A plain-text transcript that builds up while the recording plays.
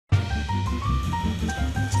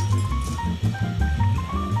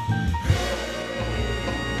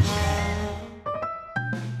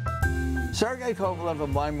Sergey Kovalev,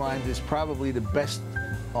 in my mind, is probably the best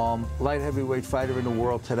light heavyweight fighter in the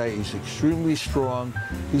world today. He's extremely strong.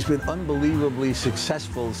 He's been unbelievably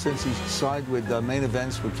successful since he signed with Main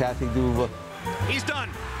Events with Kathy Duva. He's done.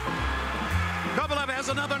 Kovalev has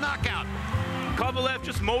another knockout. Kovalev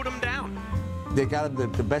just mowed him down. They got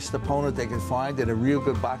him the best opponent they can find, and a real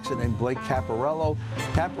good boxer named Blake Caparello.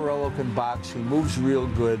 Caparello can box. He moves real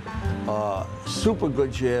good. Super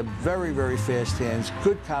good jab. Very, very fast hands.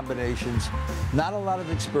 Good combinations. Not a lot of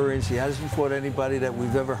experience. He hasn't fought anybody that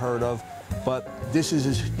we've ever heard of. But this is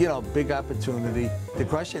his, big opportunity. The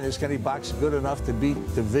question is, can he box good enough to beat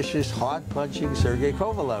the vicious, hard-punching Sergey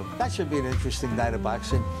Kovalev? That should be an interesting night of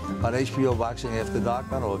boxing on HBO Boxing After Dark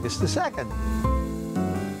on August the 2nd.